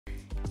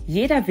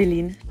Jeder will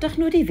ihn, doch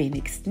nur die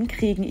wenigsten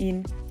kriegen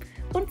ihn.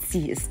 Und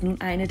sie ist nun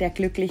eine der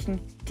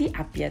Glücklichen, die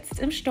ab jetzt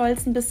im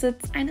stolzen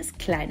Besitz eines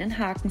kleinen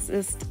Hakens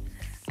ist.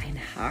 Ein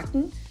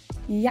Haken?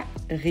 Ja,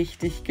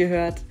 richtig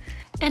gehört.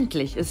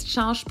 Endlich ist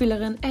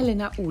Schauspielerin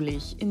Elena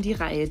Uhlig in die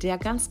Reihe der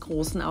ganz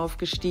Großen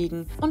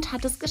aufgestiegen und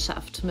hat es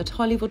geschafft, mit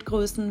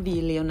Hollywood-Größen wie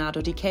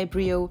Leonardo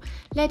DiCaprio,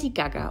 Lady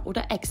Gaga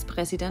oder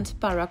Ex-Präsident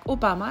Barack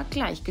Obama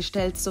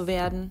gleichgestellt zu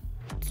werden.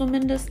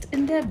 Zumindest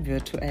in der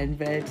virtuellen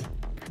Welt.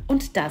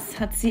 Und das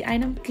hat sie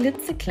einem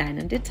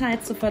klitzekleinen Detail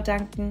zu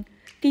verdanken.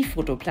 Die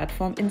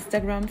Fotoplattform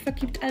Instagram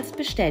vergibt als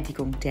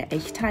Bestätigung der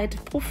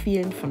Echtheit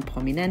Profilen von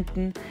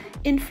Prominenten,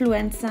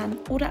 Influencern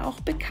oder auch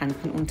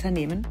bekannten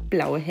Unternehmen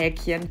blaue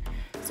Häkchen,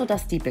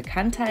 sodass die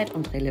Bekanntheit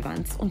und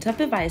Relevanz unter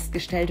Beweis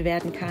gestellt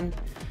werden kann.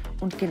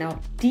 Und genau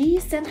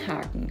diesen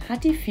Haken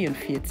hat die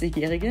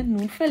 44-Jährige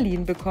nun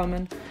verliehen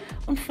bekommen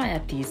und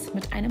feiert dies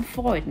mit einem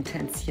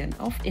Freudentänzchen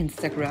auf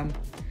Instagram.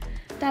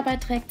 Dabei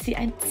trägt sie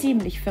ein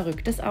ziemlich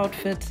verrücktes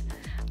Outfit,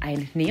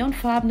 ein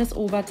neonfarbenes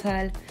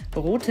Oberteil,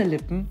 rote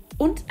Lippen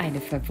und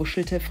eine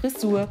verwuschelte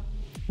Frisur.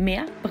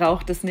 Mehr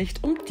braucht es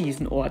nicht, um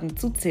diesen Orden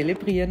zu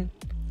zelebrieren.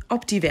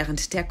 Ob die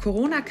während der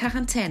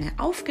Corona-Quarantäne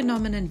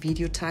aufgenommenen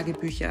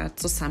Videotagebücher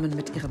zusammen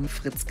mit ihrem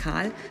Fritz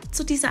Karl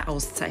zu dieser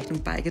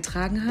Auszeichnung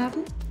beigetragen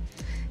haben?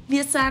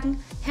 Wir sagen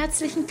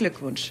herzlichen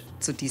Glückwunsch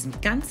zu diesem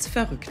ganz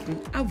verrückten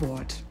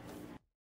Award.